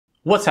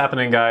What's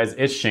happening, guys?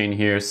 It's Shane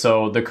here.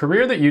 So the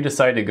career that you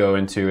decide to go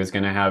into is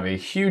going to have a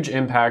huge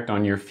impact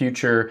on your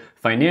future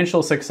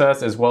financial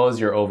success as well as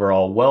your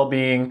overall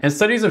well-being. And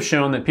studies have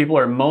shown that people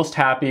are most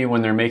happy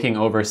when they're making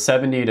over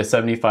 $70,000 to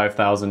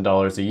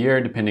 $75,000 a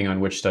year, depending on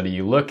which study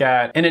you look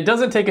at. And it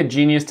doesn't take a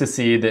genius to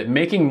see that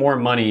making more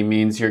money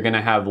means you're going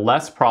to have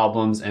less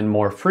problems and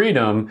more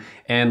freedom.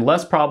 And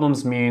less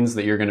problems means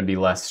that you're going to be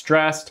less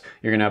stressed,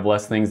 you're going to have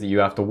less things that you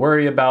have to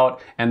worry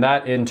about, and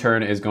that in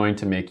turn is going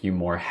to make you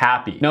more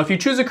happy. Now, if you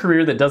choose a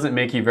career that doesn't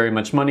make you very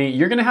much money,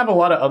 you're going to have a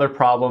lot of other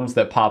problems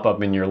that pop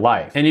up in your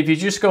life. And if you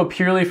just go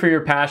purely for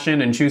your passion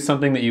and choose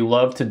something that you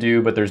love to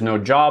do, but there's no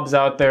jobs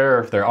out there,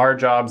 or if there are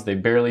jobs, they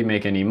barely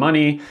make any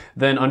money,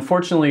 then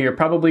unfortunately, you're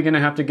probably going to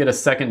have to get a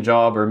second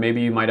job, or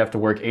maybe you might have to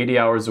work 80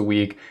 hours a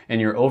week, and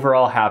your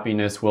overall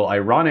happiness will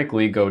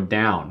ironically go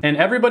down. And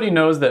everybody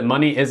knows that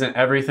money isn't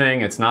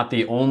everything. It's not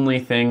the only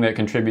thing that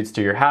contributes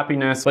to your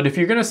happiness. But if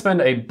you're going to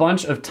spend a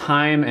bunch of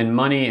time and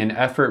money and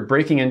effort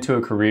breaking into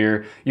a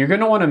career, you're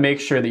going to want to make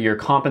sure that you're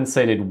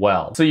compensated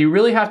well. So you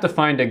really have to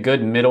find a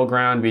good middle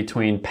ground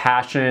between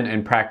passion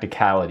and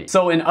practicality.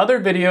 So in other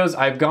videos,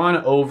 I've gone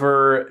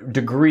over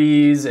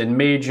degrees and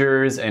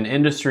majors and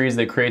industries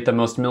that create the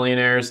most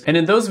millionaires. And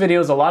in those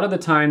videos, a lot of the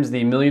times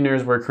the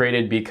millionaires were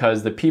created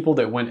because the people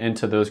that went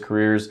into those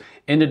careers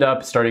ended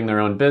up starting their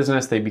own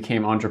business, they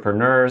became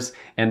entrepreneurs,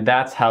 and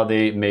that's how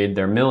they made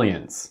their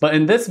millions. But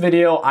in this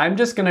video, I'm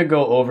just gonna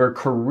go over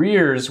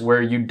careers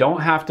where you don't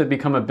have to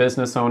become a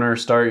business owner,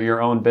 start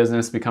your own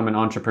business, become an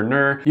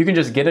entrepreneur. You can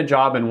just get a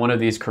job in one of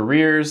these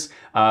careers,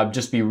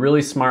 just be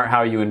really smart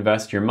how you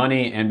invest your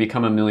money and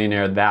become a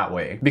millionaire that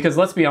way. Because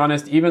let's be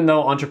honest, even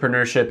though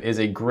entrepreneurship is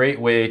a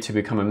great way to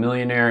become a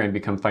millionaire and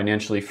become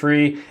financially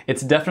free,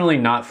 it's definitely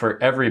not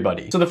for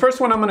everybody. So the first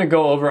one I'm gonna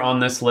go over on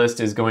this list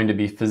is going to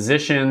be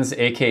physicians,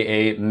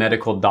 aka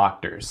medical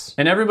doctors.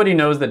 And everybody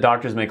knows that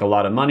doctors make a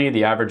lot of money.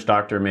 The average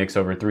doctor makes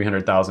over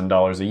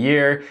 $300,000 a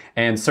year,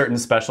 and certain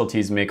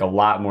specialties make a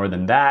lot more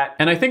than that.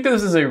 And I think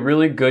this is a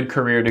really good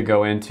career to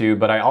go into,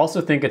 but I also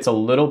think it's a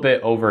little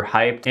bit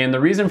overhyped. And the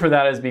reason for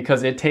that is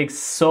because it takes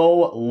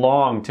so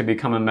long to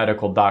become a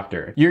medical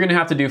doctor. You're gonna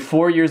have to do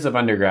 4 years of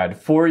undergrad,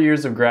 4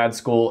 years of grad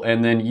school,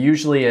 and then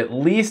usually at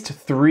least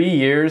 3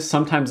 years,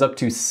 sometimes up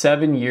to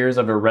 7 years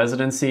of a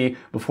residency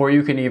before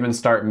you can even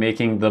start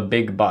making the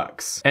big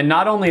bucks. And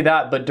not only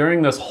that, but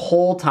during this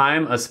whole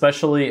time,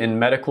 especially in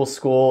medical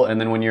school and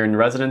then when you're in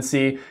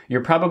residency,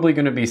 you're probably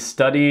going to be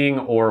studying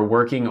or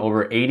working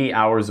over 80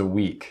 hours a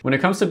week. When it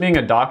comes to being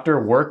a doctor,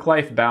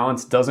 work-life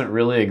balance doesn't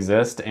really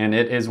exist, and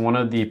it is one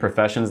of the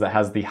professions that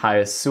has the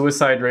highest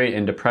suicide rate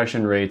and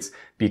depression rates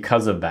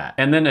because of that.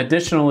 And then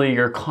additionally,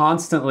 you're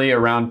constantly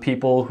around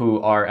people who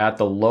are at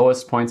the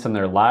lowest points in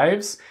their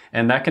lives,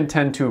 and that can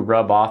tend to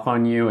rub off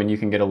on you and you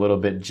can get a little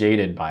bit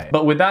jaded by it.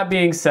 But with that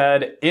being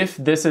said, if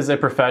this is a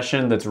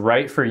profession that's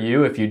right for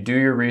you, if you do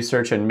your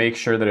research and make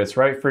sure that it's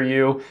right for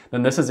you,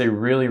 then this is a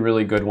really,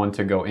 really good one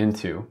to go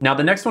into. Now,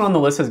 the next one on the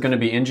list is going to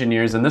be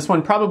engineers, and this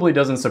one probably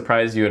doesn't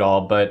surprise you at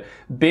all, but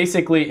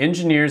basically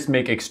engineers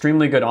make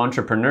extremely good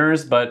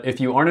entrepreneurs, but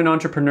if you aren't an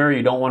entrepreneur,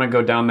 you don't want to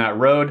go down that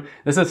road,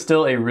 this is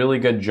still a really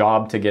good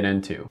job to get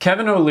into.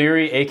 Kevin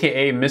O'Leary,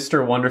 aka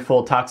Mr.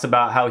 Wonderful, talks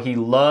about how he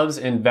loves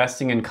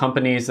investing in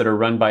companies that are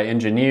run by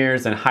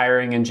engineers and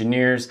hiring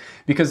engineers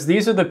because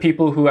these are the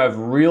people who have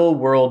real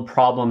world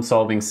problem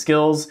solving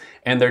skills,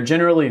 and they're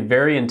generally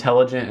very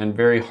intelligent and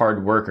very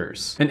hard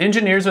workers. And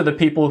engineers are the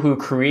people who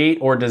create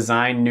or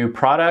design new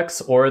products,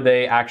 or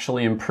they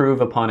actually improve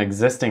upon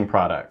existing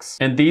products.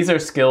 And these are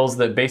skills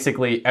that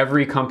basically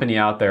every company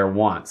out there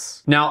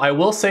wants. Now, I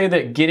will say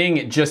that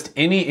getting just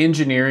any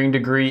engineering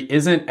degree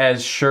isn't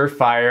as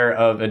surefire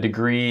of a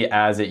degree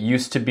as it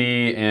used to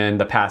be in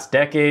the past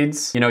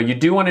decades. You know, you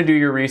do want to do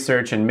your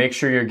research and make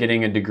sure you're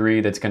getting a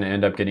degree that's going to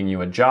end up getting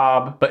you a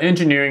job, but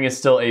engineering is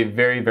still a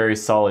very, very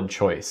solid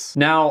choice.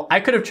 Now, I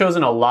could have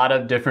chosen a lot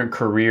of different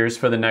careers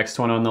for the next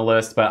one on the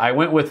list, but I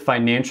went with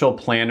financial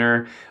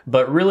planner.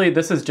 But really,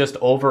 this is just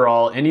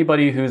overall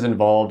anybody who's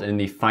involved in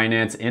the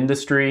finance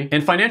industry.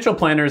 And financial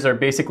planners are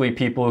basically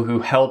people who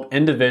help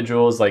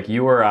individuals like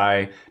you or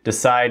I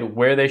decide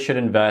where they should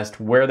invest,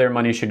 where their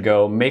money should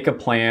go, make a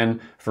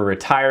plan for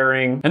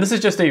retiring. And this is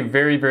just a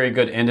very, very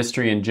good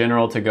industry in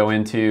general to go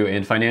into,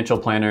 and financial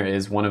planner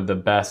is one of the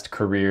best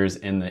careers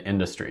in the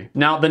industry.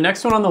 Now, the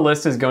next one on the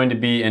list is going to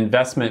be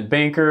investment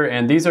banker,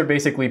 and these are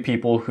basically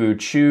people who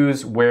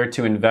choose where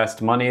to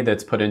invest money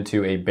that's put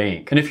into a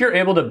bank. And if you're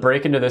able to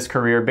break into this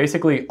career,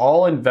 basically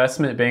all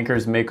investment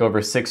bankers make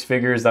over 6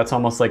 figures. That's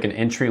almost like an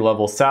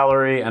entry-level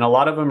salary, and a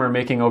lot of them are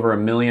making over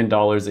 $1 million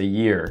a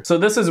year. So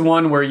this is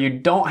one where you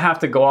don't have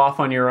to go off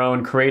on your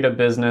own, create a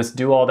business,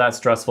 do all that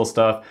stressful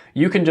stuff.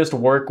 You can just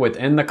work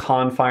within the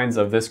confines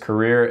of this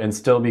career and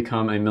still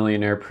become a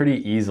millionaire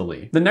pretty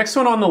easily. The next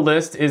one on the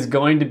list is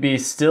going to be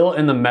still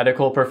in the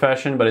medical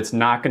profession, but it's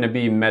not going to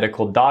be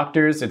medical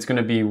doctors. It's going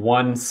to be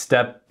one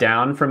step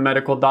down from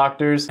medical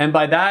doctors. And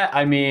by that,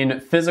 I mean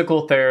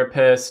physical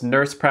therapists,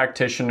 nurse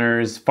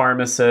practitioners,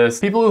 pharmacists,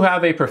 people who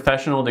have a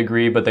professional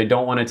degree, but they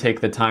don't want to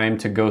take the time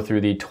to go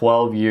through the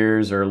 12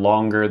 years or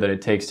longer that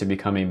it takes to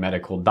become a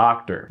medical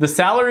doctor. The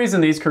salaries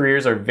in these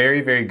careers are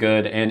very, very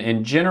good. And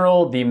in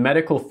general, the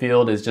medical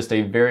field is just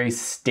a very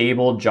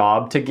stable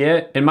job to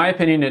get. In my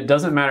opinion, it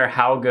doesn't matter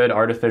how good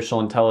artificial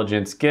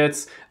intelligence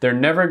gets, they're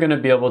never going to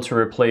be able to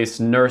replace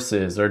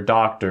nurses or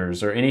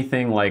doctors or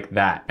anything like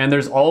that. And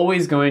there's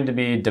always going to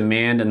be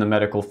demand in the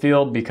medical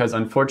field because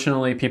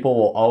unfortunately people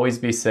will always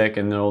be sick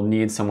and they'll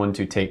need someone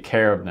to take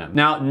care of them.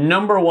 Now,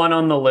 number one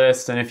on the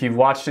list, and if you've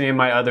watched any of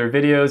my other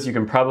videos, you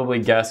can probably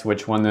guess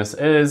which one this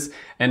is,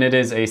 and it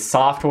is a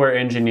software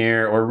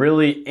engineer, or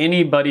really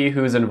anybody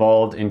who's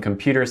involved in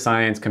computer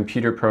science,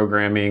 computer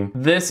programming.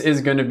 This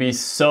is going to be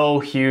so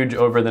huge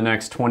over the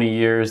next 20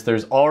 years.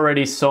 There's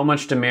already so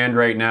much demand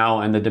right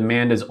now, and the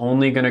demand is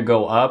only going to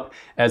go up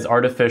as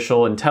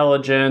artificial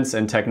intelligence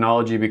and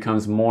technology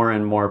becomes more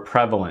and more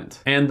prevalent.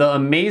 And the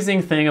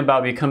amazing thing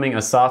about becoming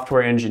a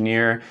software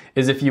engineer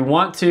is if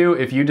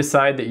you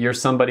decide that you're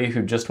somebody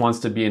who just wants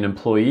to be an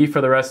employee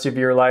for the rest of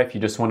your life,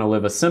 you just want to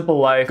live a simple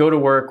life, go to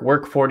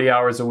work 40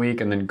 hours a week,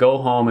 and then go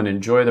home and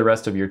enjoy the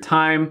rest of your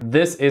time,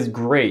 this is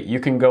great. You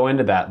can go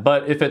into that.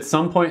 But if at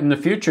some point in the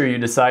future you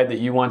decide that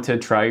you want to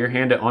try your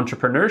hand at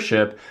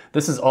entrepreneurship,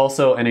 this is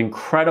also an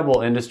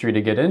incredible industry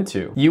to get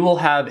into. You will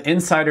have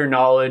insider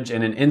knowledge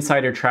and an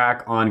insider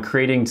track on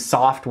creating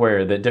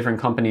software that different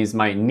companies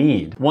might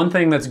need. One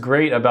thing that's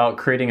great about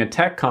creating a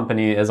tech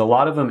company is a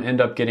lot of them end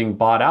up getting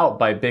bought out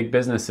by big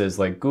businesses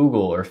like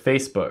Google or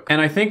Facebook.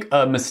 And I think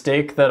a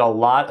mistake that a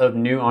lot of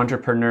new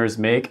entrepreneurs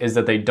make is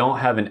that they don't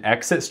have an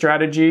exit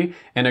strategy.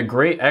 And a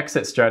great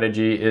exit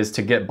strategy is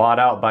to get bought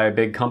out by a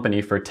big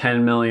company for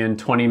 10 million,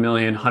 20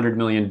 million, $100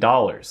 million.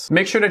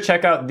 Make sure to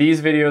check out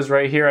these videos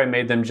right here. I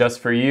made them just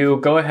for you.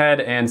 Go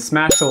ahead and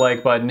smash the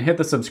like button, hit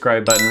the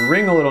subscribe button,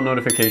 ring the little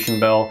notification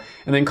bell,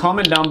 and then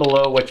comment down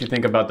below what you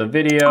think about the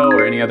video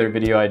or any other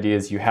video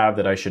ideas you have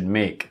that I should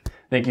make.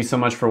 Thank you so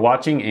much for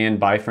watching, and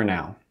bye for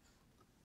now.